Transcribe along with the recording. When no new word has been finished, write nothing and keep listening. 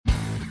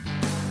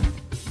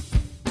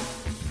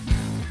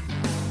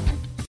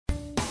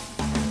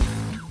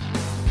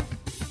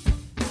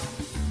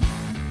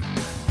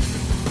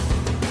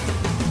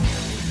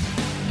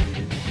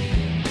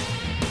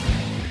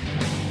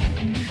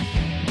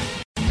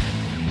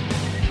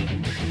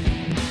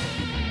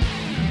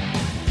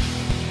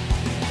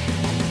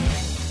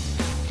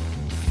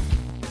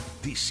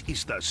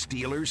He's the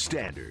Steelers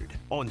Standard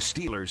on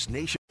Steelers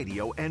Nation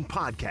Radio and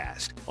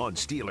podcast on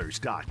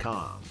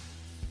Steelers.com.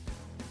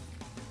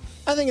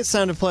 I think it's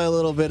time to play a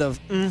little bit of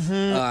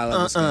I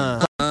love this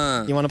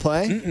game. You want to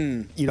play?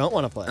 Mm-mm. You don't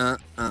want to play?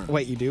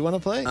 Wait, you do want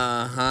to play?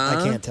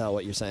 I can't tell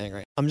what you're saying right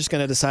now. I'm just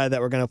going to decide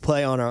that we're going to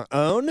play on our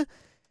own.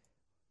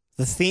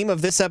 The theme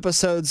of this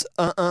episode's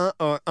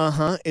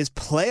is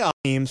playoff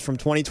teams from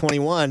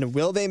 2021.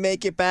 Will they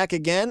make it back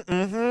again?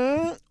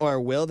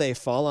 Or will they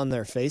fall on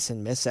their face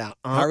and miss out?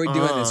 How are we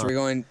doing this? Are we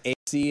going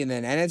AFC and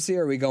then NFC,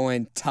 or are we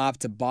going top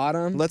to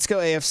bottom? Let's go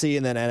AFC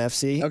and then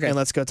NFC. Okay. And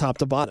let's go top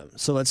to bottom.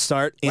 So let's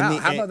start in the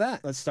how about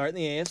that? Let's start in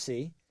the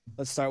AFC.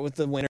 Let's start with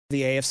the winner of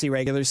the AFC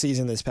regular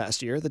season this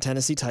past year, the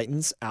Tennessee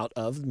Titans, out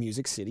of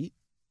Music City,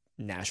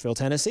 Nashville,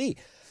 Tennessee.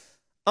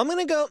 I'm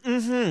going to go I'm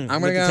with going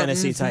to the go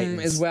Tennessee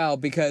Titans as well,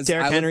 because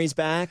Derrick Henry's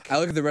back. I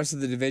look at the rest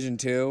of the division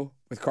too,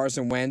 with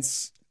Carson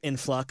Wentz. In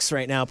flux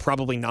right now,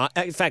 probably not.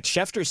 In fact,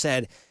 Schefter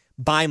said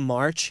by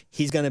March,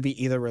 he's going to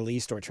be either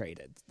released or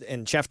traded.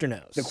 And Schefter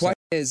knows. The question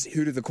is,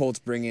 who do the Colts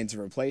bring in to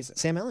replace him?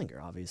 Sam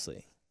Ehlinger,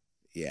 obviously.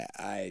 Yeah,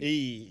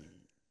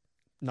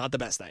 Not the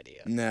best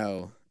idea.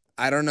 No.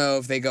 I don't know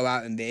if they go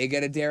out and they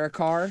get a Derek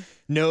Carr.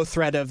 No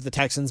threat of the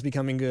Texans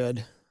becoming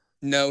good.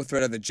 No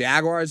threat of the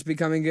Jaguars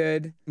becoming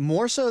good.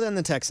 More so than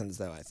the Texans,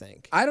 though, I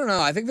think. I don't know.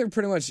 I think they're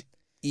pretty much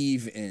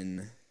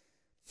even.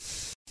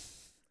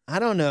 I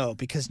don't know,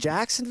 because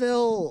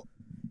Jacksonville...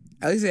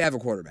 At least they have a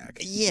quarterback.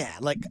 Yeah,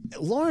 like,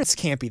 Lawrence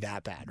can't be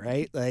that bad,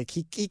 right? Like,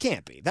 he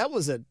can't be. That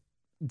was a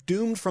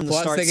doomed from the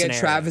Plus start they get scenario.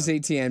 Travis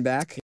Etienne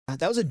back.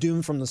 That was a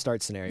doomed from the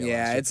start scenario.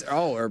 Yeah, it's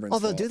all Urban's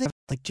Although, fault. do they...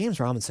 Like, James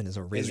Robinson is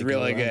a really He's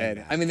really running good.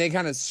 back. I mean, they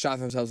kind of shot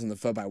themselves in the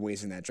foot by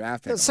wasting that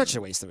draft pick. It's such a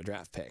waste of a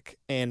draft pick.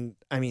 And,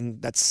 I mean,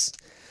 that's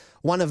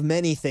one of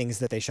many things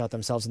that they shot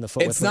themselves in the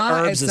foot with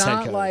Herbs as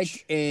head coach.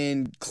 Like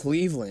in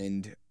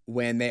Cleveland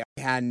when they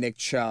had Nick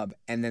Chubb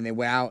and then they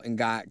went out and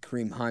got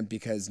Kareem Hunt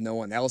because no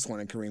one else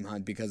wanted Kareem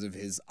Hunt because of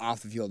his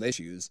off-the-field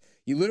issues.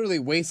 You literally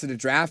wasted a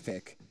draft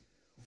pick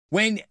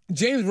when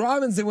James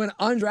Robinson went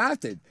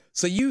undrafted.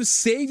 So you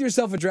saved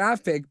yourself a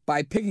draft pick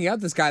by picking up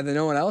this guy that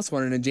no one else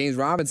wanted in James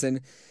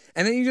Robinson,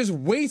 and then you just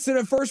wasted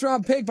a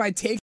first-round pick by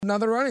taking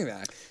another running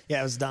back.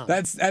 Yeah, it was dumb.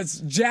 That's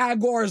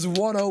Jaguars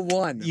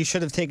 101. You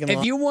should have taken...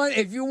 If you want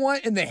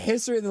in the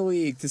history of the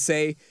league to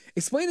say,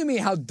 explain to me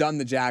how dumb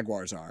the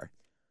Jaguars are.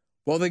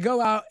 Well, they go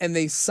out and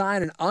they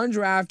sign an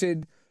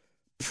undrafted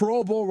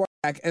Pro Bowl running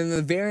back, and then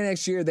the very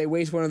next year they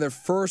waste one of their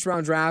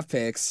first-round draft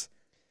picks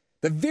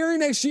the very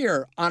next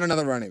year on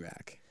another running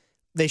back.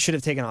 They should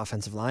have taken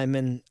offensive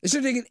linemen. They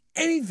should have taken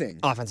anything.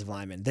 Offensive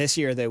linemen. This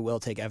year they will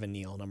take Evan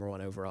Neal, number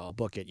 1 overall.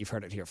 Book it. You've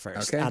heard it here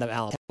first. Okay. Out of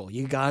Alabama.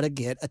 You got to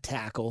get a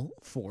tackle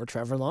for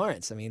Trevor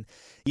Lawrence. I mean,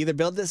 either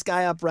build this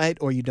guy up right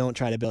or you don't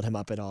try to build him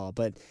up at all.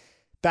 But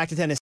back to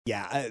Tennessee.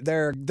 Yeah,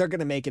 they're going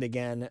to make it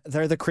again.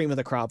 They're the cream of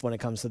the crop when it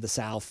comes to the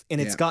South. And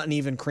it's gotten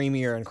even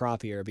creamier and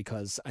croppier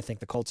because I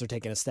think the Colts are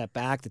taking a step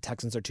back. The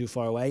Texans are too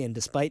far away. And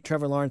despite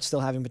Trevor Lawrence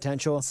still having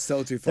potential,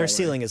 Still too far their away.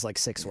 ceiling is like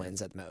 6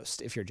 wins at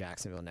most if you're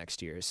Jacksonville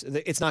next year. So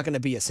it's not going to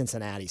be a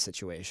Cincinnati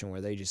situation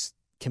where they just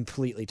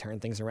completely turn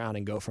things around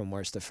and go from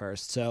worst to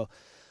first. So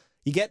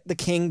you get the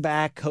King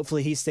back.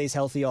 Hopefully he stays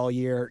healthy all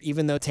year.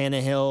 Even though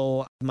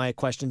Tannehill, my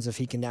questions if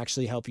he can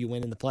actually help you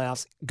win in the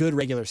playoffs. Good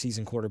regular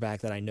season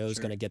quarterback that I know is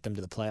going to get them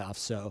to the playoffs.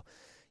 So,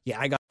 yeah,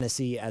 I got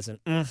Tennessee as an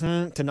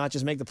to not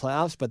just make the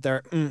playoffs, but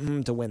they're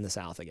to win the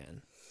South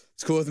again.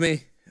 It's cool with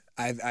me.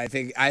 I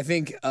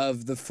think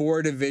of the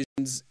 4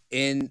 divisions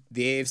in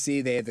the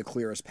AFC, they have the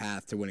clearest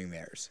path to winning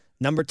theirs.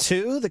 Number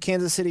 2, the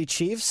Kansas City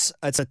Chiefs.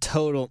 It's a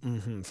total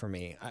for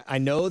me. I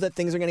know that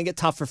things are going to get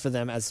tougher for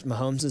them as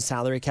Mahomes'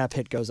 salary cap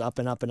hit goes up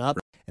and up and up,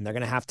 and they're going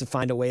to have to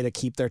find a way to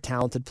keep their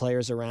talented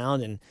players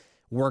around and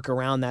work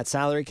around that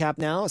salary cap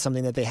now,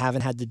 something that they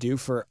haven't had to do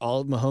for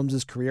all of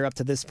Mahomes' career up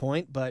to this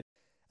point. But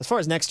as far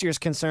as next year's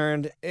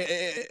concerned,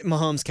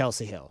 Mahomes,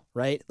 Kelsey, Hill,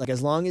 right? Like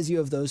as long as you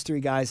have those 3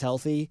 guys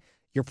healthy,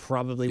 you're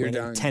probably winning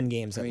done. 10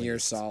 games at least. You're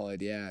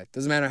solid, yeah.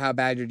 Doesn't matter how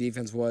bad your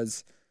defense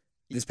was.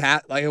 This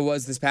past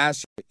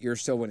year, you're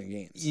still winning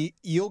games.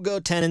 You'll go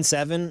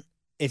 10-7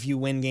 if you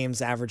win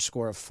games average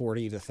score of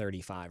 40 to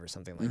 35 or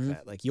something like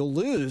that. Like you'll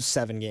lose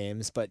 7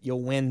 games, but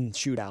you'll win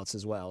shootouts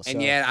as well. And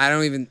yet,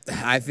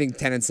 I think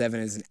 10-7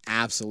 is an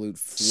absolute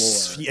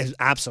floor. Yeah,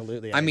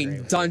 absolutely. I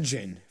mean,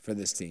 dungeon for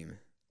this team.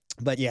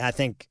 But yeah, I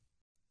think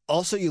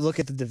also you look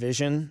at the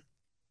division.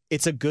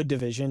 It's a good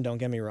division, don't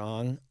get me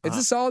wrong. It's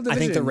a solid division.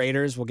 I think the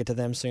Raiders, we'll get to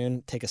them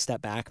soon, take a step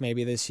back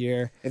maybe this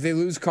year. If they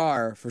lose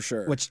Carr, for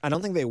sure. Which I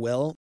don't think they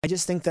will. I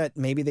just think that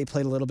maybe they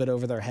played a little bit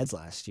over their heads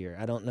last year.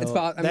 I don't know.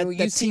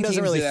 That team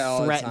doesn't really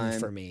threaten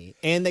for me.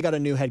 And they got a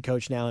new head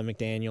coach now in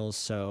McDaniels,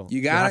 so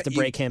you'll have to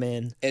break him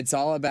in. It's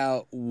all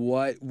about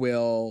what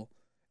will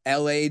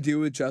L.A.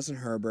 do with Justin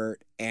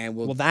Herbert, and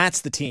well,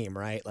 that's the team,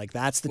 right? Like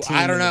that's the team.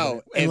 I don't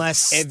know.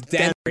 Unless if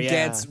Denver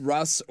gets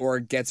Russ or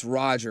gets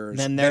Rodgers,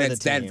 then it's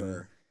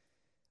Denver.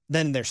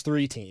 Then there's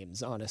 3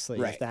 teams, honestly,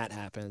 Right. if that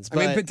happens. I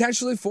mean, But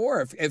potentially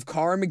 4 if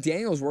Carr and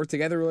McDaniels work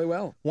together really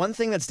well. one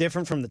thing that's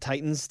different from the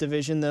Titans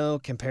division, though,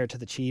 compared to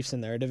the Chiefs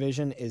in their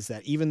division, is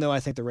that even though I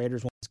think the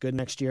Raiders won is good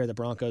next year, the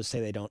Broncos say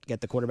they don't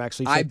get the quarterback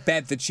sweep. I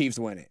bet the Chiefs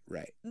win it,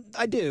 right?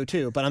 I do,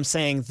 too. But I'm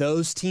saying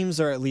those teams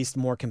are at least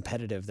more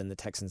competitive than the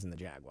Texans and the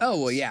Jaguars. Oh,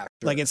 well, yeah. Sure.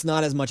 Like, it's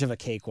not as much of a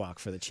cakewalk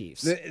for the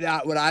Chiefs.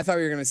 What I thought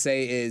you were going to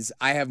say is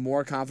I have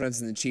more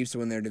confidence in the Chiefs to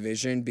win their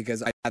division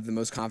because I have the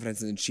most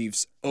confidence in the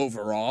Chiefs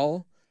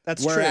overall.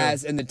 That's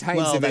Whereas true. in the Titans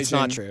well, division, that's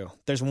not true.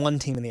 There's one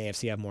team in the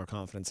AFC I have more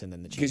confidence in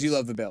than the Chiefs. Because you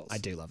love the Bills. I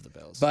do love the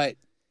Bills. But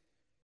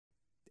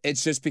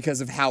it's just because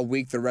of how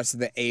weak the rest of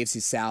the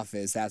AFC South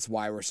is. That's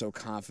why we're so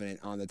confident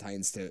on the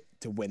Titans to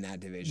win that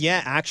division.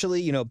 yeah,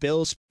 actually,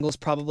 Bills, Bengals,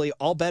 probably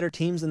all better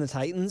teams than the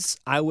Titans.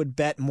 I would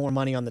bet more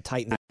money on the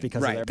Titans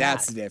because of their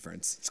That's bad. the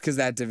difference. It's because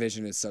that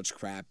division is such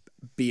crap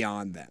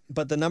beyond them.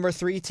 But the number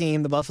 3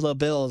 team, the Buffalo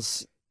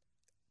Bills,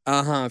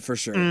 For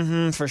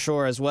sure. for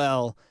sure as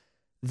well.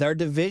 Their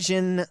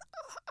division,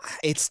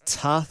 it's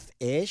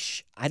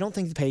tough-ish. I don't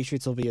think the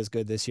Patriots will be as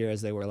good this year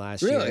as they were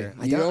last Really? year.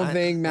 You don't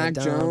think I Mac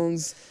don't.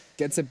 Jones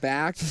gets it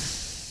back?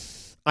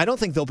 I don't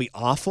think they'll be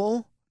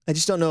awful. I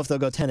just don't know if they'll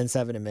go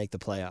 10-7 and make the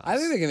playoffs. I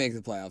think they can make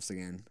the playoffs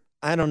again.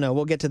 I don't know.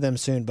 We'll get to them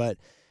soon, but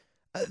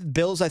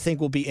Bills, I think,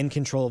 will be in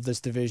control of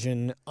this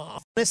division.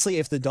 Honestly,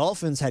 if the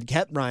Dolphins had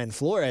kept Brian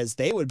Flores,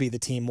 they would be the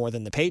team more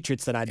than the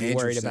Patriots that I'd be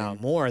worried Interesting.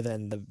 about more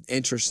than the.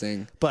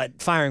 Interesting.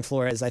 But firing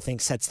Flores, I think,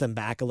 sets them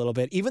back a little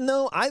bit. Even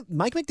though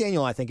Mike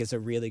McDaniel, I think, is a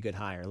really good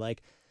hire.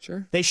 Like,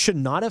 Sure. they should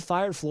not have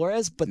fired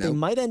Flores, but they Nope.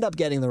 might end up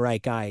getting the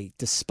right guy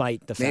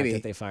despite the fact Maybe.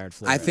 that they fired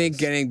Flores. I think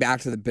getting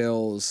back to the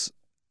Bills,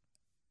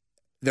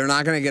 they're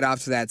not going to get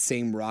off to that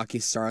same rocky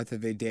start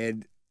that they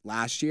did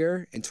last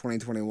year in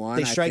 2021.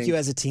 they I strike think- you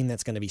as a team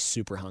that's going to be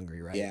super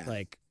hungry, right? Yeah.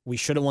 Like, we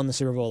should have won the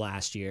Super Bowl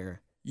last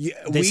year. Yeah,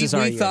 This is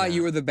our we year thought you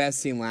now. were the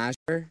best team last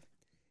year,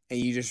 and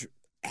you just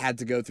had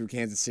to go through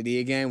Kansas City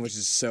again, which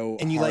is so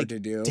And you hard like to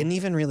do. didn't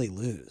even really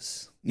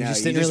lose. You No,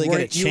 just you didn't really get a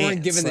weren't- chance. You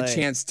weren't given the like-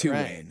 chance to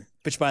right. win.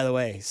 Which, by the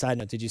way, side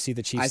note, did you see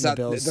the Chiefs I and saw the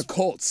Bills? the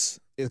Colts.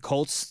 The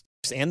Colts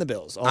and the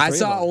Bills. All I three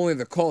saw of them. only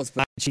the Colts,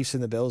 but The Chiefs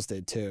and the Bills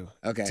did too.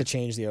 okay. To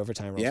change the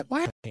overtime rules. Yep.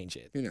 Why change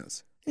it? Who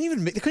knows? They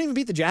couldn't even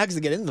beat the Jags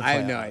to get into the playoffs. I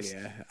have no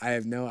idea. I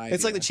have no idea.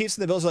 It's like the Chiefs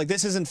and the Bills are like,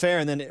 this isn't fair.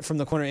 And then from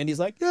the corner, Indy's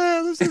like,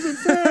 yeah, this isn't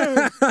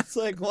fair. It's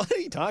like, what are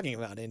you talking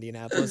about,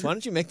 Indianapolis? Why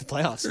don't you make the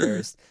playoffs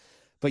first?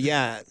 But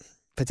yeah,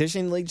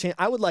 petition league change.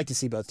 I would like to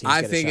see both teams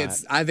I get think a shot.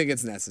 I think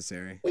it's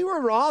necessary. We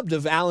were robbed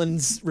of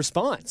Allen's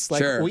response.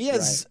 Like, Sure, we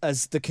as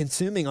the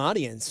consuming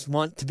audience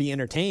want to be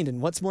entertained, and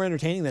what's more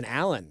entertaining than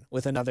Allen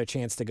with another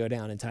chance to go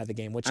down and tie the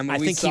game, which I I, mean,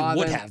 we think he saw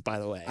would them- have, by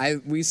the way.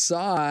 We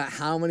saw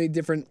how many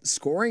different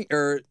scoring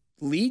or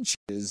lead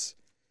changes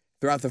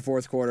throughout the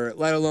fourth quarter,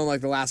 let alone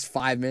like the last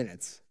 5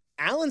 minutes.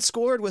 Allen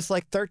scored with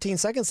like 13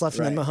 seconds left,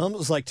 and then Right. Mahomes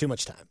was like, too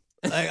much time.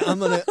 Like, I'm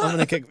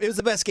gonna kick. It was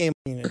the best game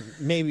in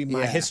maybe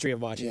my Yeah. history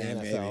of watching Yeah, the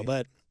NFL. maybe.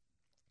 But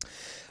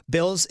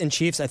Bills and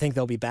Chiefs, I think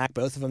they'll be back,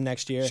 both of them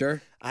next year.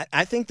 Sure.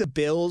 I think the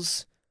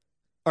Bills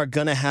are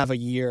gonna have a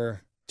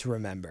year to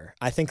remember.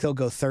 I think they'll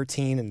go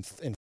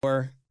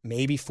 13-4,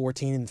 maybe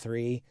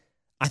 14-3.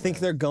 I think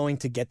they're going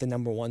to get the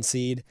number 1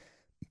 seed.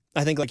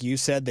 I think, like you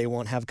said, they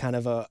won't have kind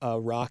of a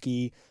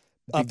rocky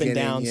up and Beginning,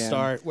 down yeah.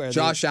 start where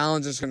Josh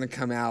Allen's just going to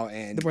come out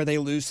and. where they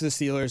lose to the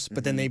Steelers,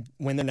 but then they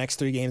win their next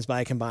 3 games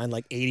by a combined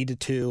like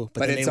 80-2.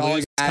 But then it's they all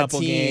lose a bad couple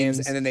teams,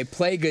 games. and then they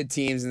play good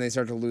teams, and they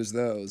start to lose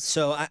those.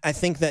 So I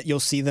think that you'll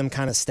see them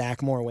kind of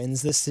stack more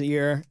wins this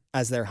year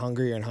as they're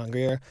hungrier and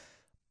hungrier.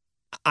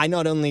 I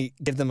not only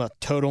give them a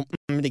total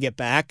to get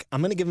back,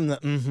 I'm going to give them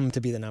the to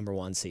be the number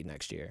 1 seed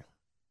next year.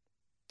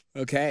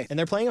 Okay. And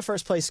they're playing a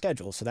first place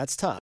schedule, so that's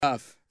tough.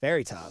 Tough.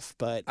 Very tough.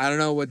 But I don't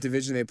know what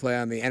division they play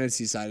on the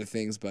NFC side of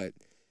things, but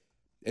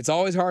it's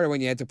always harder when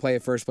you have to play a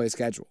first place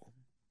schedule.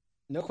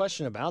 no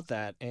question about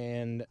that.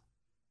 And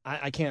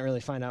I can't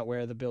really find out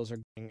where the Bills are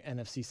going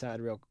NFC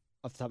side real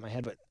off the top of my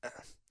head, but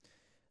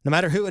no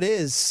matter who it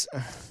is,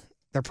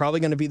 they're probably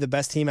going to be the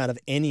best team out of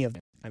any of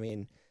them. I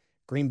mean,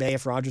 Green Bay,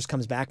 if Rodgers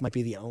comes back, might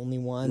be the only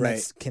one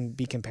that can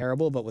be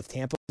comparable, but with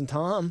Tampa and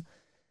Tom,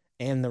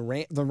 and the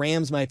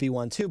Rams might be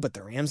one too, but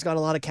the Rams got a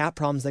lot of cap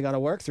problems they got to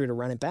work through to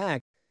run it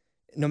back.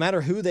 No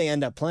matter who they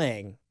end up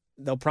playing,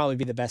 they'll probably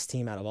be the best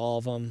team out of all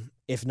of them,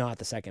 if not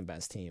the second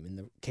best team, in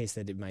the case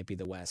that it might be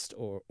the West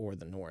or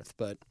the North.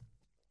 But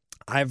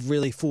I have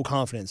really full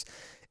confidence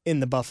in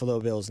the Buffalo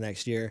Bills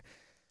next year.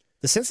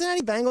 The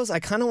Cincinnati Bengals, I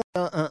kind of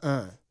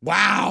want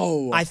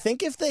Wow. I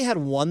think if they had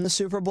won the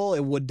Super Bowl,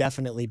 it would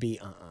definitely be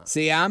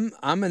See, I'm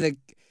gonna.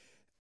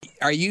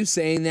 Are you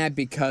saying that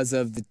because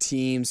of the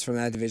teams from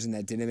that division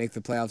that didn't make the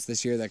playoffs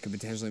this year that could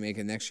potentially make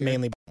it next year?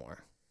 mainly more.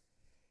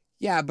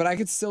 Yeah, but I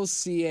could still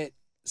see it.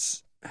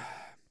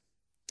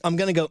 I'm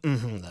going to go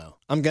though.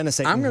 I'm going to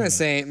say I'm gonna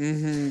say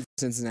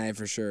Cincinnati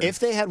for sure. If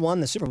they had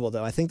won the Super Bowl,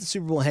 though, I think the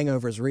Super Bowl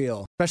hangover is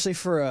real, especially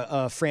for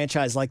a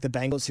franchise like the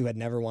Bengals who had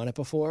never won it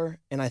before.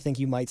 And I think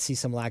you might see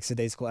some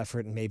lackadaisical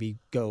effort and maybe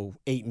go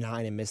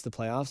 8-9 and miss the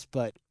playoffs.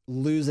 But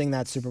losing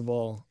that Super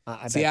Bowl,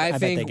 I bet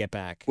they get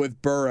back.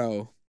 with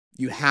Burrow,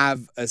 you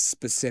have a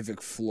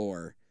specific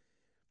floor.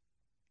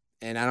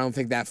 And I don't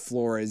think that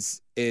floor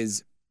is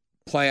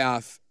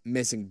playoff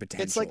missing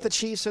potential. It's like the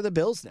Chiefs or the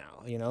Bills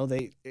now.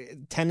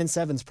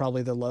 10-7 is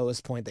probably the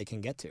lowest point they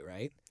can get to,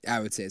 right? I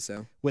would say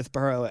so. With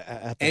Burrow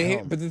at the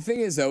helm. But the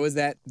thing is, though, is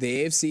that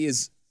the AFC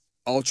is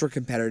ultra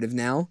competitive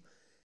now.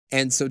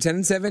 And so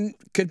 10-7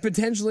 could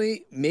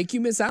potentially make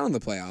you miss out on the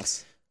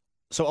playoffs.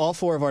 So all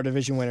 4 of our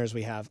division winners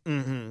we have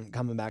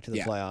coming back to the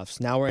playoffs.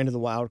 Now we're into the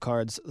wild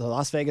cards. The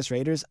Las Vegas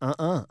Raiders,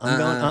 I'm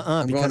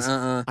going because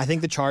I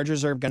think the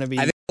Chargers are going to be.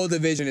 I think the whole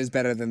division is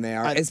better than they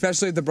are,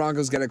 especially if the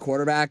Broncos get a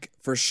quarterback.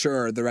 For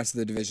sure, the rest of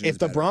the division is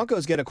better. If the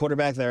Broncos get a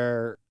quarterback,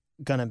 they're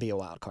going to be a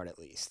wild card at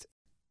least.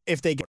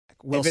 If they get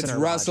Wilson if it's or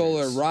Russell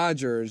Rodgers, or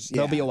Rodgers,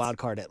 they'll be a wild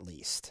card at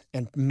least,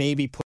 and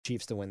maybe put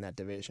Chiefs to win that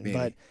division. Maybe.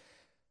 But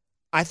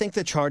I think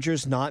the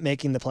Chargers not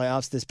making the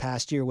playoffs this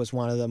past year was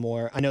one of the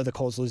more. I know the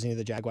Colts losing to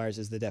the Jaguars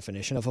is the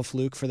definition of a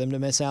fluke for them to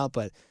miss out,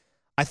 but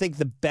I think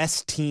the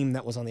best team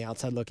that was on the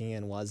outside looking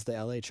in was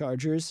the LA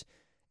Chargers,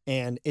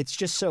 and it's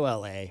just so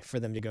LA for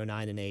them to go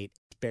 9-8,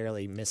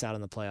 barely miss out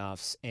on the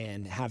playoffs,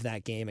 and have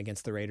that game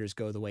against the Raiders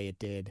go the way it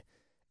did,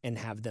 and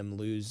have them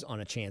lose on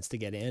a chance to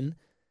get in.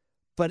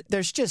 But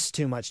there's just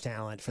too much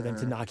talent for them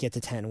to not get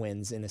to 10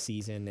 wins in a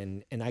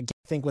season. And I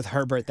think with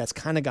Herbert, that's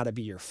kind of got to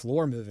be your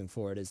floor moving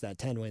forward, is that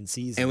 10-win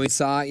season. And we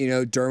saw,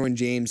 Derwin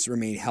James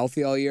remain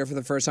healthy all year for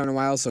the first time in a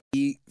while, so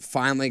he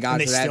finally got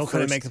to that. They still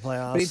couldn't make the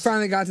playoffs. But he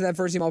finally got to that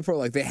first team All-Pro.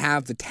 Like, they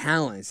have the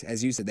talent,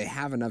 as you said. They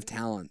have enough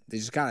talent. They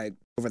just got to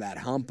over that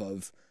hump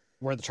of.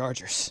 We're the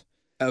Chargers.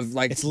 Of,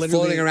 like, it's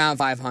literally floating around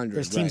 500.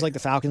 There's teams like the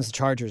Falcons, the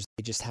Chargers,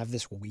 they just have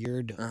this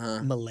weird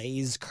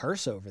malaise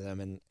curse over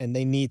them, and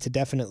they need to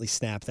definitely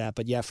snap that.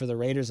 But, yeah, for the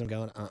Raiders, I'm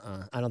going,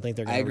 I don't think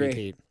they're going to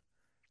repeat.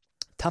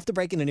 Tough to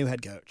break in a new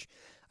head coach.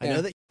 I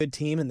know that you're a good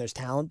team and there's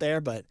talent there,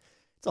 but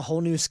it's a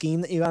whole new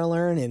scheme that you got to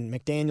learn, and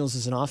McDaniels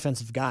is an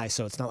offensive guy,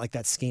 so it's not like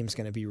that scheme's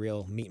going to be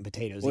real meat and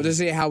potatoes. We'll just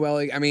see how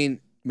well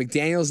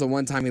McDaniels, the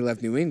one time he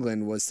left New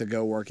England was to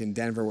go work in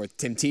Denver with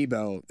Tim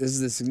Tebow. This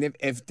is a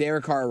significant. If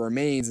Derek Carr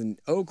remains in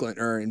Oakland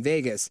or in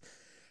Vegas,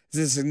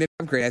 this is a significant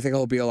upgrade. I think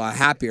he'll be a lot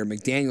happier.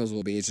 McDaniels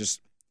will be. It's just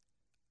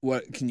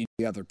what can you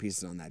do the other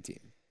pieces on that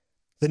team?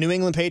 The New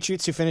England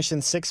Patriots, who finished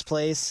in 6th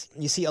place.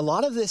 You see, a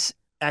lot of this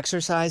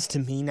exercise to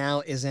me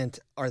now isn't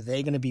are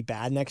they going to be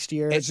bad next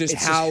year? It's just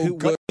how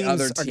good the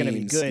other teams are going to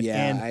be good.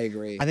 Yeah, and I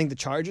agree. I think the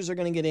Chargers are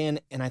going to get in,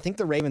 and I think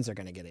the Ravens are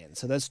going to get in.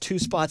 So those 2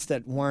 spots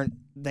that weren't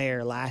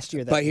there last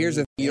year. But here's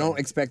the thing. You don't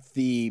expect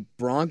the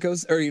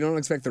Broncos, or you don't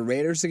expect the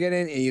Raiders to get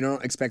in, and you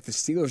don't expect the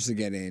Steelers to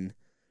get in,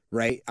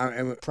 right?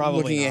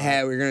 Probably looking not.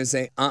 ahead, we're going to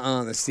say, the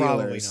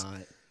Steelers. Probably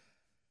not.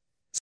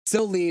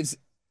 Still leaves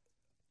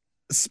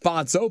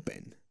spots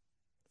open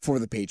for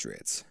the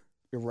Patriots.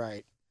 You're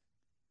right.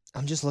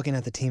 I'm just looking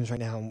at the teams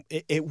right now.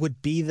 It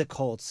would be the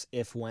Colts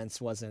if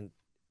Wentz wasn't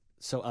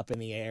so up in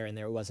the air and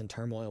there wasn't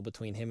turmoil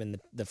between him and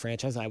the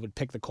franchise. I would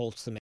pick the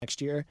Colts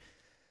next year.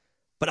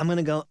 But I'm going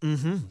to go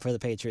for the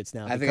Patriots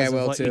now. I think I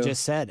will, what too. You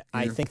just said. Yeah.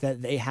 I think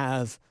that they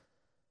have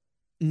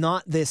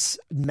not this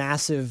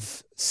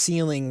massive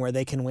ceiling where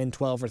they can win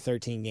 12 or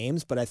 13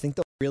 games, but I think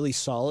they're really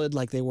solid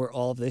like they were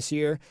all of this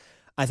year.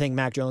 I think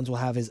Mac Jones will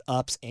have his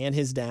ups and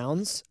his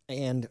downs,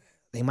 and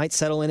they might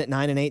settle in at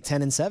 9-8,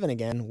 10-7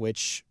 again,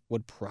 which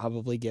would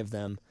probably give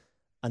them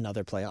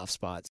another playoff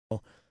spot.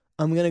 So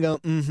I'm going to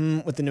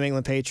go with the New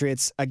England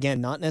Patriots. Again,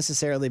 not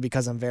necessarily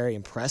because I'm very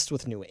impressed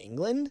with New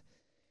England,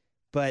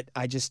 but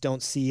I just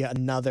don't see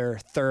another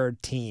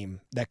third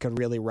team that could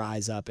really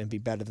rise up and be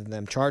better than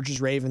them.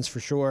 Chargers, Ravens for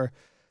sure,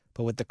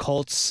 but with the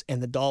Colts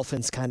and the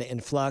Dolphins kind of in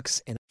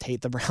flux, and I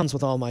hate the Browns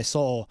with all my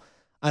soul,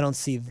 I don't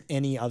see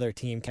any other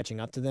team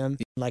catching up to them.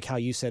 Like how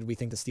you said, we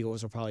think the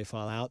Steelers will probably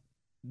fall out.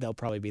 They'll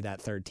probably be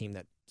that third team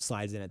that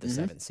slides in at the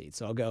 7th seed.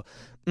 So I'll go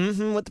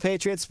with the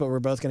Patriots, but we're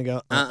both going to go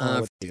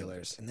with the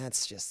Steelers. And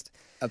that's just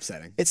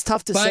upsetting. It's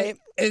tough to say.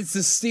 It's the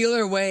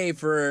Steeler way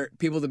for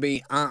people to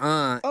be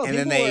and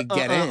then they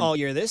get in all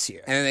year this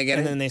year. And then they get in.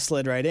 And then they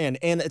slid right in.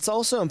 And it's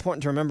also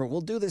important to remember,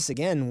 we'll do this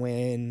again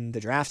when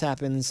the draft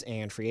happens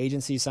and free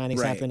agency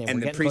signings happen and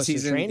we're getting close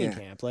to training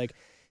camp. Like,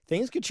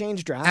 things could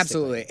change drastically.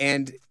 Absolutely.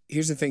 And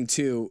here's the thing,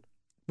 too.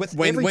 With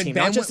every team,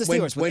 not just the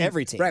Steelers, with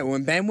every team. Right,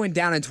 when Ben went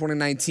down in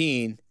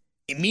 2019,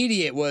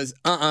 immediate was,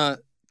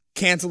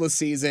 cancel the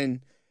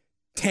season,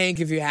 tank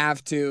if you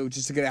have to,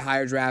 just to get a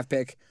higher draft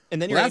pick.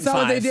 And then you're 8-5. That's not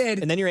what they did.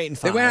 And then you're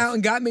 8-5. They went out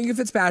and got Minka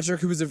Fitzpatrick,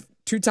 who was a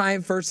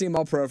 2-time first-team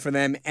All-Pro for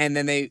them, and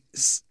then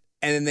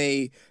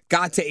they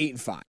got to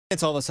 8-5.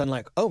 It's all of a sudden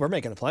like, we're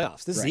making the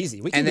playoffs. This is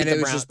easy. We can and beat then the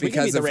it was Browns. just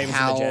because of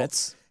the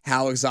Jets.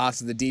 how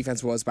exhausted the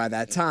defense was by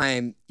that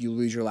time, you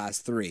lose your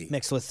last 3.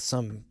 Mixed with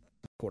some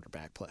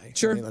quarterback play.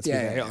 Sure. I mean, let's be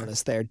very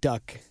honest there.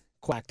 Duck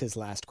quacked his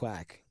last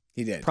quack.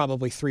 He did.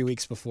 Probably 3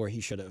 weeks before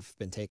he should have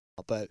been taken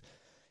out. But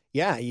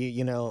yeah,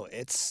 you know,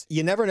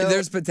 you never know.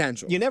 There's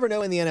potential. You never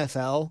know in the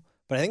NFL,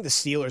 but I think the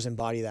Steelers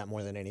embody that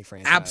more than any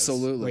franchise.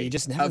 Absolutely. Where you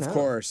just never know.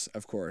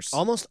 Of course.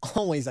 Almost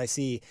always I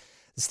see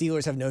the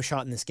Steelers have no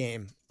shot in this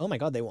game. Oh my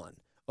God, they won.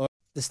 Or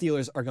the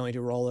Steelers are going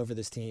to roll over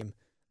this team.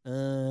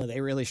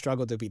 They really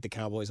struggled to beat the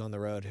Cowboys on the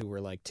road, who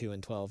were like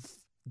 2-12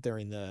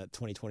 during the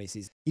 2020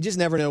 season. You just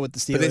never know with the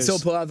Steelers. But they still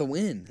pull out the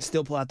win.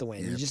 Still pull out the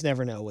win. Yeah. You just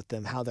never know with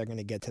them how they're going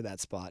to get to that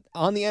spot.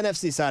 On the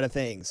NFC side of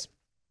things,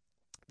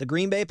 the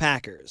Green Bay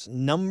Packers,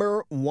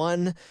 number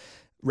 1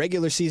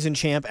 regular season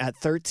champ at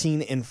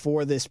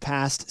 13-4 this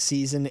past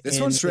season This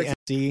in one's the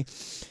tricky.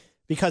 NFC,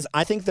 because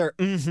I think they're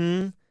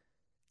to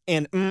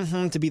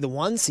be the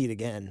 1 seed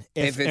again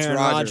if it's Aaron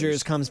Rodgers.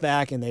 Rodgers comes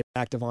back and they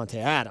back Devontae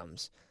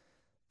Adams.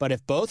 But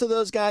if both of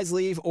those guys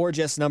leave or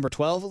just number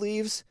 12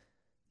 leaves,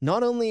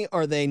 not only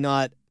are they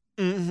not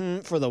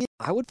for the,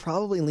 I would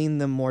probably lean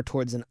them more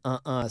towards an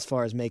as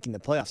far as making the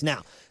playoffs.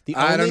 Now, the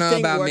I only don't know thing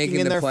about working making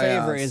in the their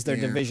favor playoffs, is their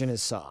yeah. division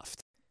is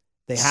soft.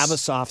 They have a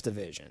soft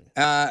division.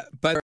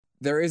 But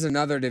there is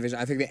another division.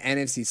 I think the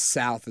NFC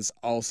South is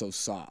also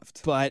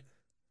soft. But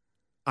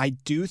I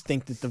do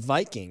think that the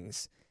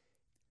Vikings,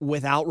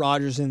 without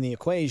Rodgers in the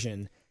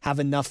equation, have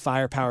enough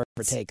firepower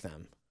to overtake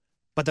them.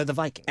 But they're the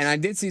Vikings. And I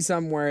did see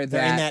somewhere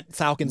they're in that that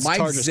Falcons Mike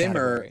Chargers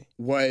Zimmer category.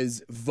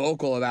 was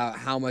vocal about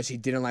how much he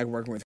didn't like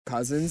working with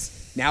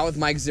Cousins. Now with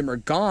Mike Zimmer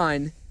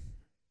gone,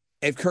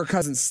 if Kirk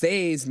Cousins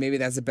stays, maybe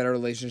that's a better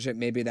relationship.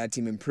 Maybe that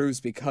team improves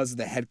because of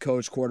the head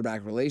coach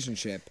quarterback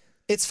relationship.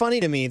 It's funny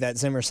to me that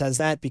Zimmer says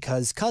that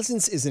because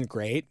Cousins isn't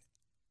great.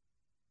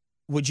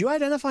 Would you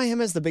identify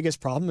him as the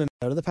biggest problem in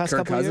Minnesota the past Kirk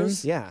couple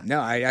Cousins? of years? Yeah.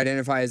 No, I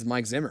identify as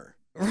Mike Zimmer.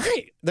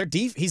 Right.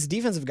 He's a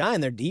defensive guy,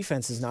 and their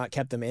defense has not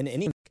kept them in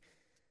any.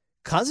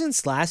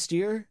 Cousins last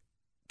year,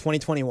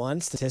 2021,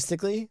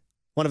 statistically,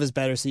 one of his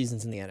better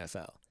seasons in the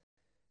NFL.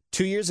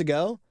 2 years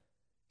ago,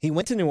 he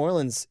went to New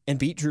Orleans and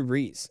beat Drew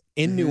Brees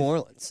in New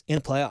Orleans in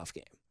a playoff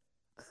game.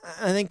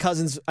 I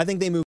think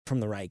they moved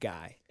from the right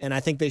guy, and I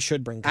think they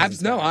should bring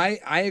Cousins back.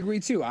 I agree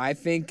too. I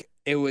think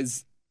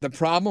the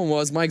problem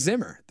was Mike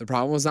Zimmer. The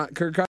problem was not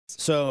Kirk Cousins.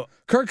 So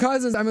Kirk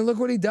Cousins, I mean, look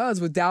what he does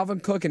with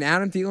Dalvin Cook and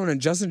Adam Thielen and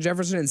Justin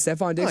Jefferson and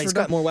Stephon Diggs. he's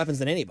got more weapons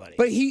than anybody.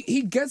 But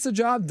he gets the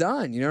job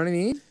done. You know what I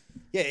mean?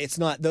 Yeah, it's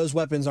not, those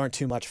weapons aren't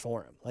too much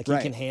for him. Like, he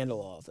Right. can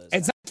handle all of those.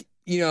 It's like,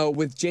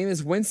 with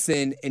Jameis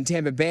Winston in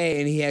Tampa Bay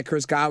and he had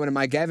Chris Godwin and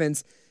Mike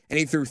Evans and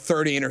he threw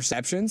 30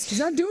 interceptions. He's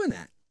not doing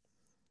that.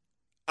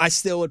 I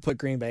still would put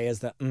Green Bay as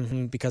the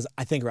because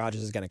I think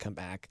Rodgers is going to come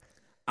back.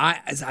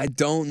 I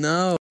don't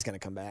know. He's going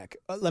to come back.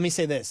 Let me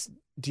say this.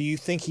 Do you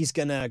think he's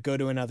going to go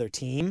to another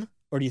team,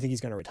 or do you think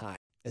he's going to retire?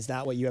 Is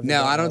that what you have?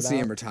 No, I don't about? see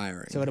him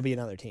retiring. So it'll be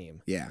another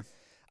team. Yeah.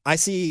 I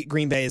see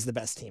Green Bay as the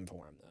best team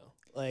for him,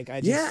 though. Like,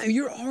 Yeah,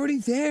 you're already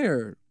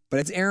there. But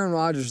it's Aaron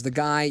Rodgers, the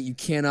guy you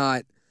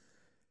cannot.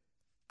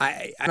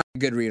 I'm not a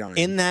good read on him.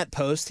 In that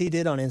post he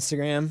did on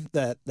Instagram,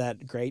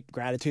 that great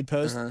gratitude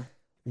post,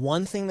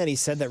 one thing that he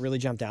said that really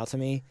jumped out to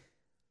me,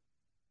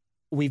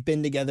 we've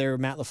been together,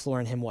 Matt LaFleur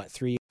and him,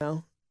 3 years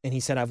now? And he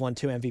said, I've won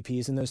 2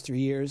 MVPs in those 3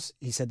 years.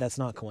 He said, that's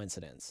not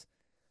coincidence.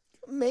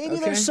 Maybe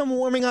Okay. there's some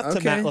warming up to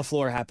Okay. Matt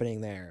LaFleur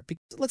happening there.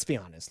 Because, let's be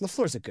honest,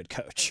 LaFleur's a good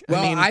coach.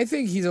 Well, I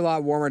think he's a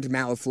lot warmer to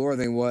Matt LaFleur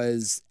than he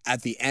was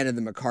at the end of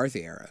the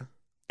McCarthy era.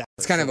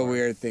 It's kind of a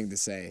weird thing to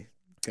say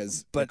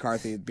because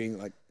McCarthy being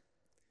like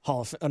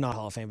not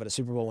Hall of Fame, but a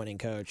Super Bowl winning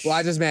coach. Well,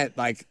 I just meant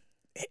like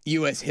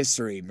U.S.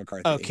 history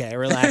McCarthy. Okay,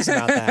 relax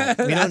about that.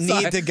 We don't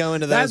need to go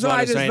into those that's why I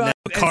waters just right felt now.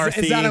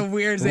 McCarthy, it's not a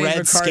weird thing, Red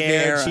McCarthy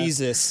Scare, era.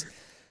 Jesus.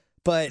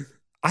 But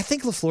I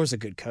think LaFleur's a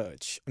good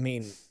coach. I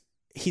mean,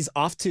 he's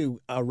off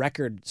to a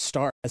record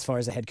start as far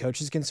as a head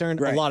coach is concerned.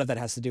 Right. A lot of that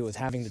has to do with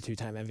having the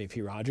 2-time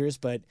MVP Rodgers,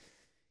 but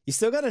you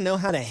still got to know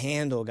how to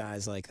handle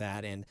guys like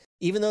that. And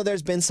even though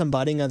there's been some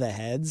butting of the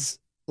heads,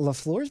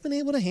 LaFleur's been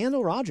able to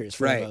handle Rodgers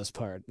for the most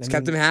part. It's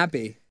kept him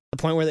happy. The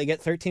point where they get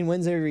 13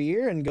 wins every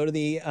year and go to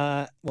the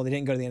well, they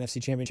didn't go to the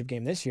NFC Championship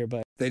game this year,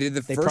 but They did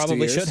the they first 2 probably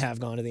years. should have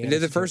gone to the They NFC.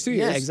 did the first 2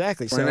 years. Yeah,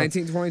 exactly.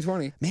 2019,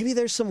 2020. Maybe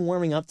there's some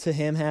warming up to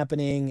him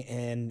happening,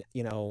 and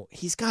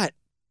he's got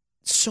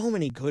so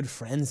many good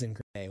friends in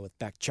Green Bay with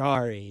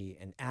Bakhtiari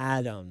and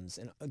Adams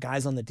and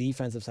guys on the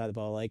defensive side of the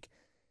ball. Like,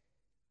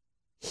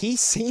 he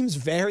seems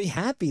very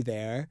happy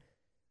there,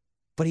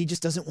 but he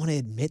just doesn't want to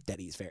admit that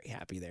he's very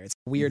happy there. It's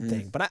a weird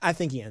thing, but I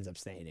think he ends up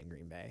staying in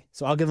Green Bay.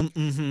 So I'll give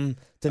him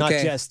to not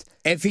just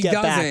if he get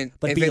back, doesn't,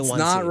 but if be the it's one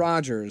not seed.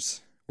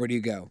 Rodgers, where do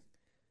you go?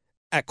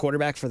 At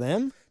quarterback for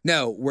them,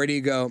 No, where do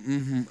you go?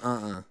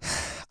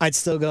 I'd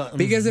still go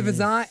Because if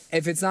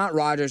it's not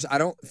Rodgers, I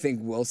don't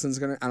think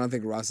I don't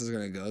think Russ is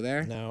gonna go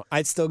there. No,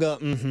 I'd still go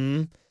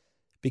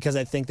because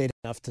I think they'd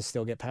have enough to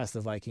still get past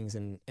the Vikings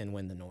and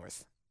win the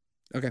North.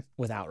 Okay.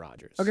 Without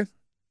Rodgers. Okay.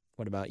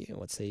 What about you?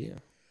 What say you?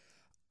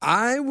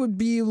 I would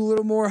be a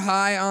little more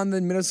high on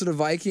the Minnesota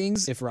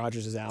Vikings If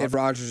Rodgers is out. if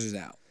Rodgers is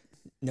out.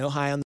 No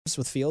high on this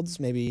with Fields,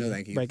 maybe No,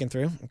 thank you. breaking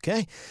through.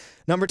 Okay.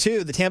 Number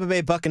 2, the Tampa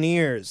Bay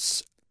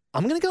Buccaneers.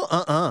 I'm going to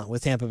go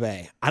with Tampa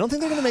Bay. I don't think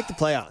they're going to make the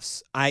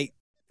playoffs. I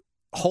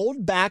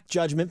hold back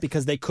judgment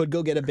because they could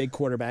go get a big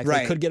quarterback.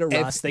 Right. They could get a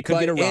Russ. They could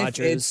get a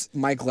Rodgers. It's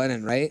Mike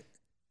Lennon, right?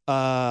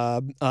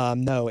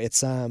 No,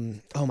 it's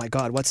oh my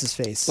God, what's his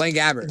face? Blaine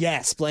Gabbert.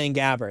 Yes, Blaine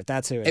Gabbert.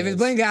 That's who it is. If it's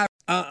Blaine Gabbert,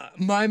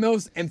 my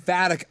most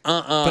emphatic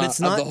But it's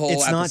not. of the whole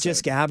It's not episode.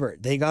 just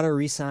Gabbert. They got to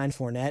re-sign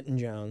Fournette and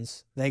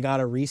Jones. They got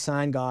to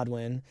re-sign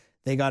Godwin.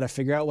 They got to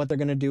figure out what they're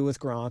going to do with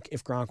Gronk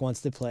if Gronk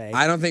wants to play.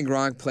 I don't think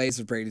Gronk plays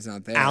if Brady's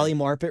not there. Ali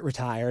Marpet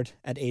retired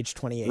at age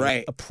 28.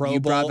 Right. A Pro You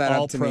brought Bowl, that up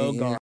all to pro me,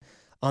 guard.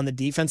 On the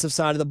defensive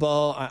side of the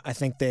ball, I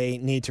think they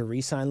need to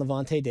re-sign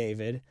Levante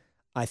David.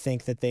 I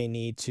think that they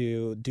need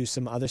to do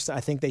some other stuff. I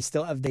think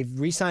they've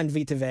re-signed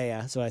Vita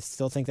Vea, so I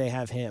still think they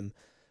have him.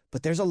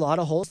 But there's a lot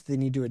of holes they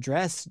need to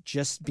address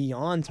just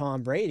beyond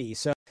Tom Brady.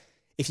 So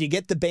if you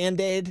get the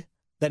Band-Aid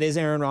that is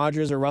Aaron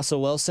Rodgers or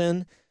Russell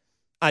Wilson,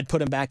 I'd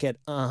put him back at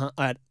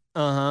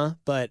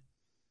but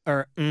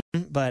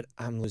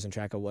I'm losing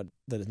track of what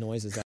the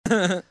noise is.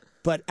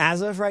 But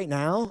as of right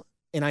now,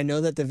 and I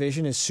know that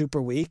division is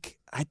super weak,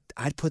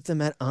 I'd put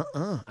them at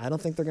I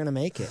don't think they're going to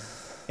make it.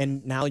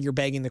 And now you're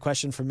begging the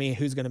question for me,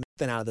 who's going to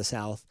make it out of the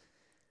South?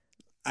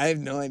 I have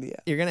no idea.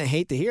 You're going to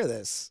hate to hear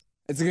this.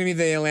 It's going to be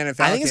the Atlanta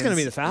Falcons. I think it's going to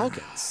be the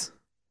Falcons.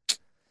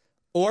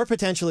 Or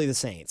potentially the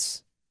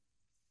Saints.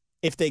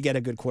 If they get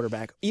a good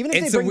quarterback. Even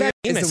if they bring back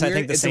Jameis, I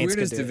think the Saints could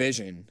do it. It's the weirdest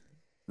division,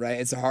 right?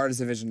 It's the hardest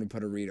division to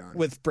put a read on.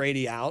 With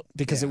Brady out,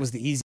 because it was the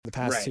easiest the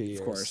past 2 years.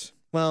 Of course.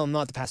 Well,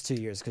 not the past 2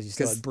 years, because you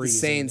still had Breeze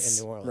Saints,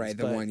 in New Orleans. right,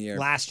 the but 1 year.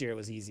 Last year it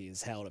was easy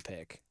as hell to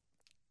pick.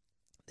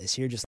 This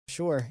year, just not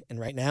sure. And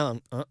right now,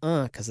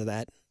 I'm because of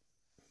that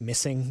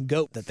missing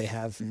GOAT that they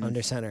have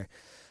under center.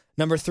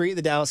 Number 3,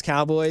 the Dallas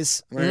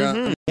Cowboys.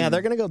 Yeah,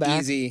 they're going to go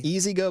back.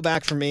 Easy go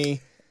back for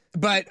me.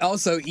 But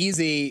also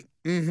easy,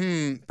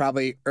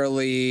 probably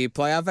early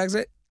playoff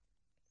exit.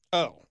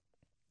 Oh.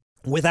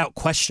 Without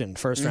question,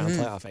 first round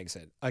playoff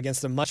exit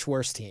against a much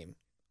worse team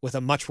with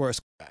a much worse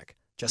quarterback,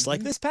 just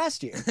like this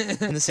past year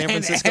in the San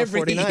Francisco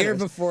 49ers. Every year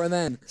before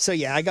then. So,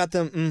 yeah, I got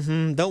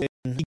them. Don't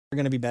are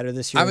going to be better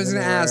this year. I was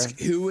going to ask,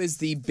 who is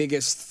the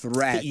biggest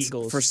threat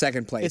for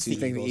second place? It's you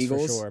think the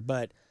Eagles? For sure,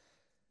 but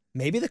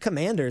maybe the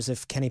Commanders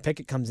if Kenny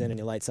Pickett comes in and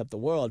he lights up the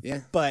world. Yeah.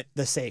 But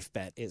the safe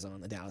bet is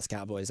on the Dallas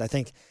Cowboys. I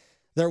think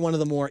they're one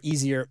of the more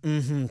easier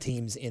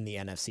teams in the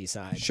NFC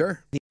side.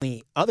 Sure.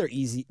 The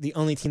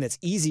only team that's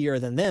easier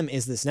than them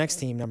is this next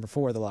team, number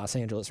 4, the Los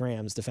Angeles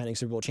Rams, defending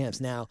Super Bowl champs.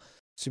 Now,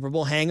 Super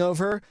Bowl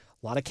hangover,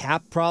 a lot of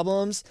cap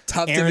problems.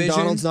 Tough Aaron division.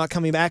 Donald's not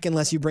coming back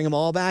unless you bring them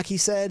all back, he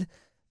said.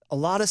 A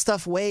lot of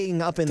stuff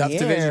weighing up in the air.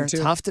 Division too.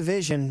 Tough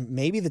division,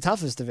 maybe the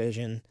toughest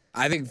division.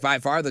 I think by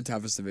far the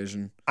toughest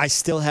division. I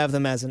still have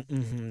them as an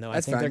no. That's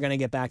I think fine. they're going to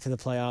get back to the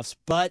playoffs,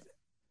 but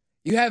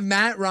You have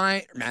Matt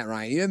Ryan.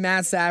 You have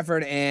Matt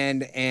Stafford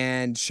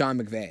and Sean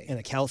McVay. and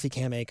a healthy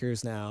Cam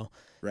Akers now,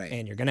 Right.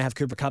 and you're going to have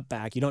Cooper Kupp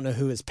back. You don't know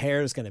who his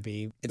pair is going to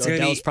be. It's gonna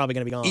Odell's be probably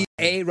going to be gone.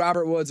 A,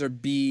 Robert Woods, or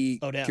B,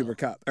 Odell. Cooper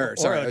Kupp. Or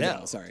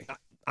Odell. Sorry.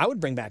 I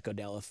would bring back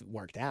Odell if it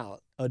worked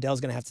out.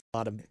 Odell's going to have to a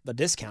lot of a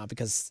discount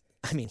because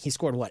I mean he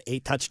scored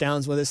 8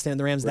 touchdowns with us in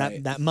the Rams.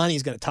 Right. That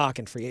money's going to talk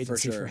in free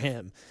agency for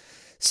him.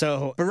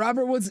 So, But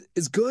Robert Woods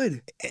is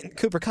good. and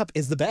Cooper Kupp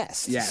is the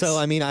best. Yes. So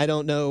I mean I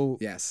don't know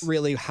Yes.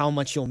 really how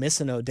much you'll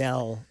miss an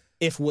Odell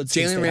if Woods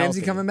can Jalen stay Ramsey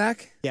healthy. coming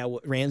back? Yeah,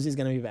 Ramsey's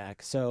going to be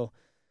back. So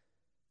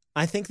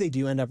I think they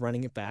do end up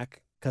running it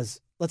back because,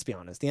 let's be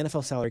honest, the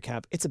NFL salary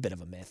cap, it's a bit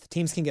of a myth.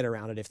 Teams can get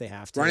around it if they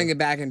have to. Running it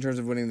back in terms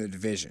of winning the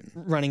division.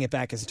 Running it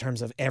back is in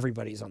terms of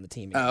everybody's on the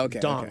team. Oh, okay,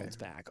 Donald's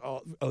back.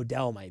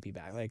 Odell might be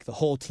back. Like, the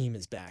whole team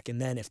is back.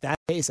 And then if that's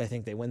the case, I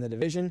think they win the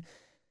division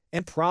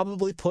and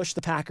probably push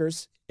the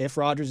Packers, if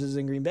Rodgers is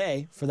in Green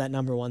Bay, for that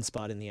number 1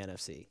 spot in the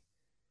NFC.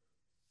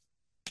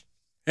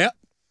 Yep.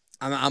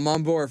 I'm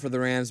on board for the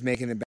Rams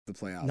making it back to the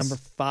playoffs. Number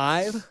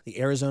 5,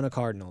 the Arizona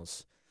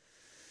Cardinals.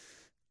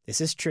 This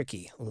is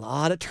tricky. A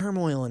lot of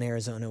turmoil in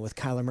Arizona with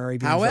Kyler Murray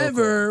being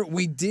However, vocal.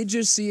 we did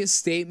just see a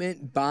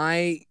statement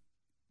by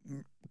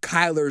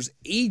Kyler's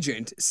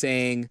agent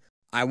saying,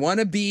 I want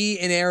to be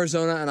in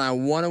Arizona and I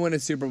want to win a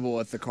Super Bowl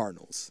with the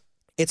Cardinals.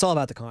 It's all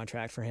about the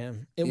contract for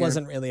him. It Yeah.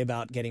 wasn't really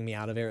about getting me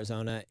out of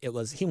Arizona. It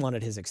was he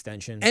wanted his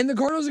extension. And the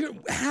Cardinals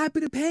are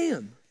happy to pay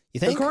him. You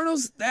think? The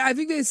Cardinals, I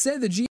think they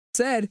said, the GM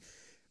said,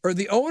 or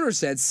the owner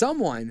said,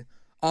 someone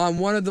on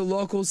one of the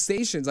local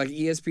stations like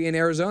ESPN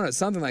Arizona,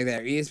 something like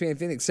that, or ESPN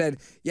Phoenix said,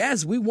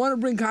 yes, we want to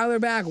bring Kyler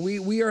back.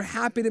 We are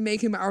happy to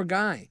make him our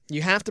guy.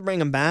 You have to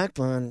bring him back,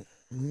 but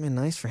it'd be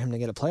nice for him to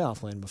get a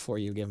playoff win before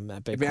you give him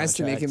that big It'd be nice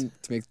contract.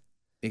 to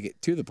make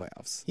it to the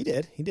playoffs. He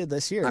did. He did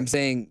this year. I'm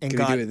saying, And could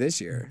he got do it this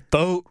year?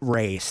 boat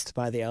raced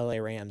by the LA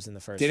Rams in the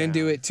first Didn't round.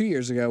 do it 2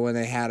 years ago when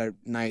they had a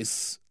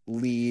nice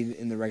lead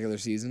in the regular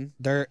season.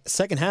 Their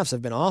second halves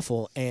have been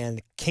awful,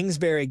 and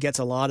Kingsbury gets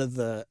a lot of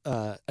the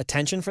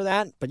attention for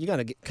that, but you got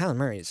to get Kyler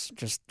Murray's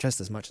just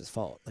as much his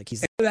fault. Like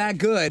he's If you're that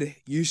good,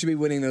 you should be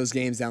winning those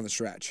games down the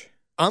stretch.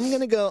 I'm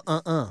going to go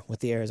with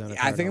the Arizona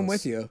Cardinals. I think I'm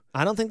with you.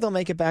 I don't think they'll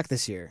make it back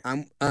this year.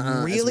 I'm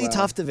Really as well.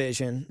 tough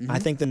division. I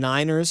think the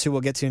Niners, who we'll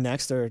get to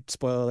next, are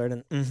spoiler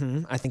alert.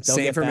 I think they'll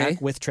Same get for back me.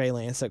 with Trey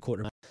Lance at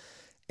quarterback.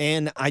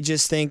 And I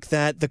just think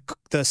that the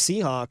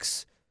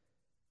Seahawks,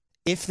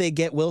 if they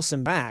get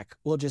Wilson back,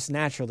 will just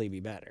naturally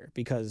be better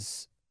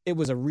because it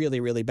was a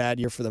really, really bad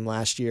year for them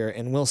last year,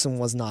 and Wilson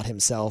was not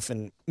himself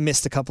and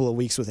missed a couple of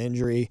weeks with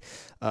injury.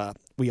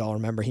 We all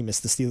remember he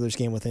missed the Steelers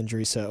game with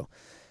injury, so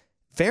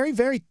very,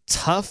 very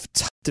tough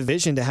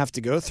division to have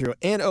to go through.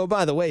 And, oh,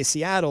 by the way,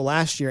 Seattle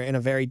last year in a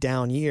very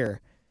down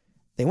year,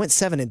 they went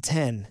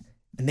 7-10,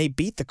 and they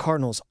beat the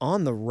Cardinals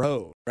on the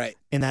road Right.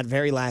 in that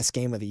very last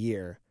game of the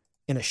year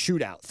in a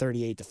shootout,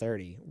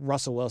 38-30.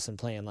 Russell Wilson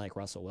playing like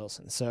Russell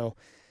Wilson. So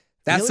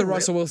That's really, the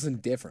Russell Wilson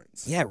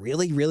difference. yeah,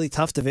 really, really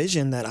tough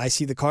division that I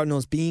see the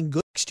Cardinals being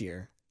good next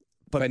year.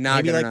 But not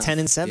maybe good like enough.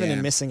 10-7 Yeah.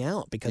 and missing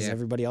out because Yeah.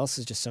 everybody else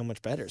is just so much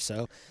better.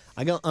 So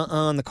I go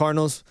on the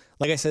Cardinals.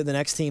 Like I said, the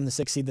next team, the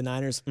 6th seed, the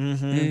Niners.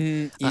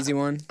 Easy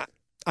one.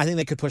 I think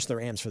they could push the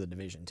Rams for the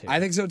division too. I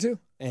think so too.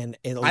 And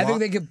I think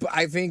they could.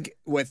 I think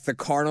with the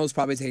Cardinals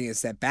probably taking a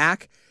step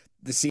back,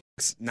 the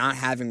Seahawks not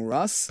having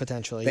Russ,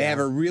 potentially they have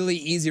a really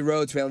easy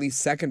road to at least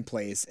second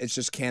place. It's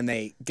just can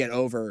they get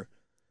over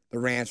the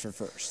Rams for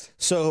first?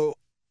 So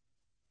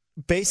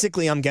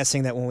basically, I'm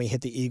guessing that when we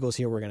hit the Eagles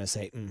here, we're going to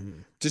say,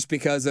 Just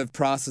because of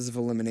process of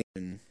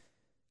elimination.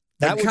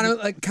 That Like,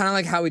 would kind of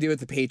like how we do with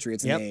the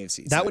Patriots Yep. in the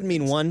AFC. That would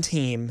mean one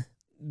team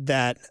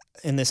that,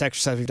 in this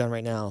exercise we've done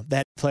right now,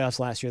 that playoffs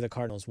last year, the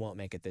Cardinals won't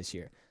make it this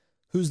year.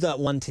 Who's that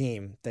one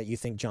team that you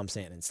think jumps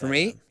in instead For of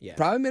me, them? Yeah.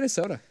 probably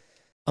Minnesota.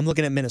 I'm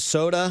looking at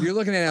Minnesota. You're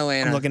looking at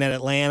Atlanta. I'm looking at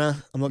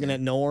Atlanta. I'm looking at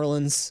New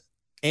Orleans.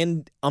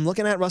 And I'm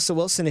looking at Russell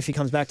Wilson if he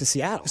comes back to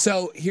Seattle.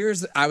 So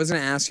I was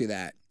going to ask you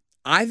that.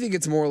 I think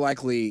it's more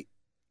likely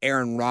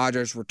Aaron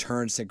Rodgers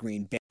returns to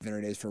Green Bay than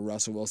it is for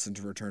Russell Wilson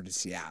to return to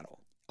Seattle.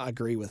 I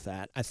agree with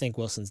that. I think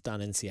Wilson's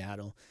done in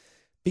Seattle.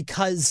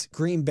 Because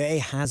Green Bay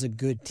has a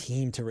good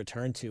team to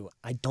return to,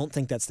 I don't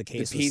think that's the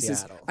case with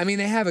Seattle. I mean,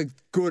 they have a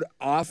good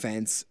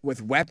offense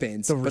with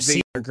weapons. The but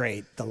receivers are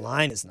great. The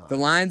line is not. the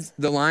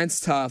line's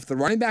tough. The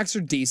running backs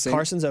are decent.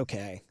 Carson's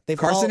okay.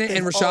 Carson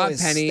and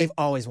Rashad Penny. They've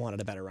always wanted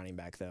a better running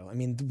back, though. I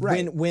mean,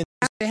 Right. when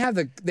They have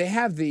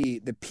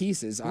the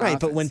pieces. On right,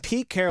 but when offense.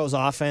 Pete Carroll's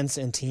offense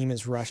and team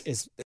is when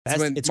it's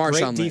Marshawn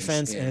great Lynch,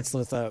 defense yeah. and it's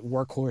with a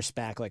workhorse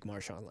back like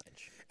Marshawn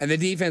Lynch. and the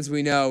defense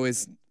we know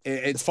is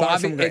it's far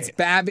Bobby from great.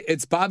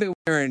 it's Bobby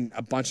Ware and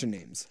a bunch of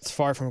names. It's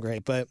far from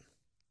great, but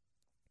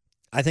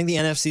I think the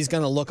NFC is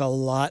going to look a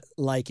lot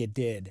like it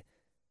did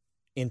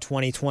in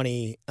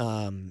 2020.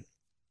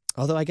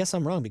 Although I guess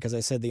I'm wrong because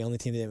I said the only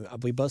team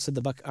that we both said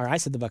I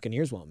said the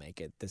Buccaneers won't make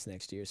it this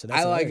next year. So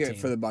that's I like another it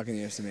team. for the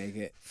Buccaneers to make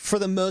it. For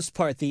the most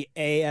part, the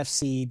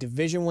AFC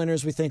division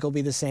winners we think will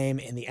be the same,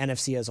 and the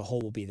NFC as a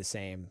whole will be the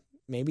same.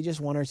 Maybe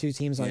just one or two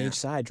teams on Yeah. each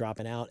side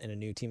dropping out and a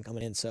new team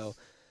coming in. So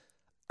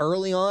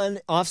early on,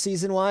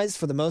 off-season wise,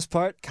 for the most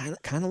part, kind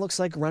of looks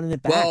like running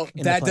it back. Well,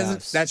 in that the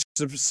playoffs. that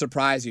should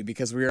surprise you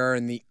because we are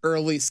in the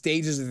early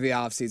stages of the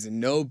offseason.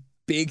 No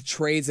big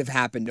trades have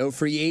happened. No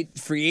free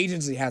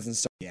agency hasn't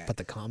started yet. But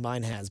the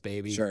combine has,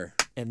 baby. Sure.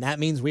 And that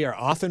means we are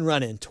off and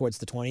running towards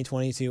the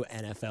 2022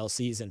 NFL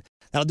season.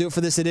 That'll do it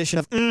for this edition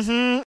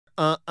of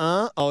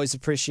Always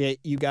appreciate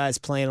you guys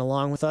playing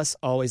along with us.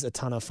 Always a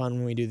ton of fun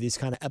when we do these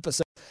kind of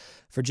episodes.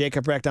 For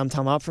Jacob Recht, I'm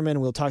Tom Opferman.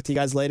 We'll talk to you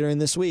guys later in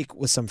this week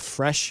with some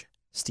fresh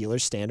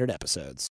Steelers Standard episodes.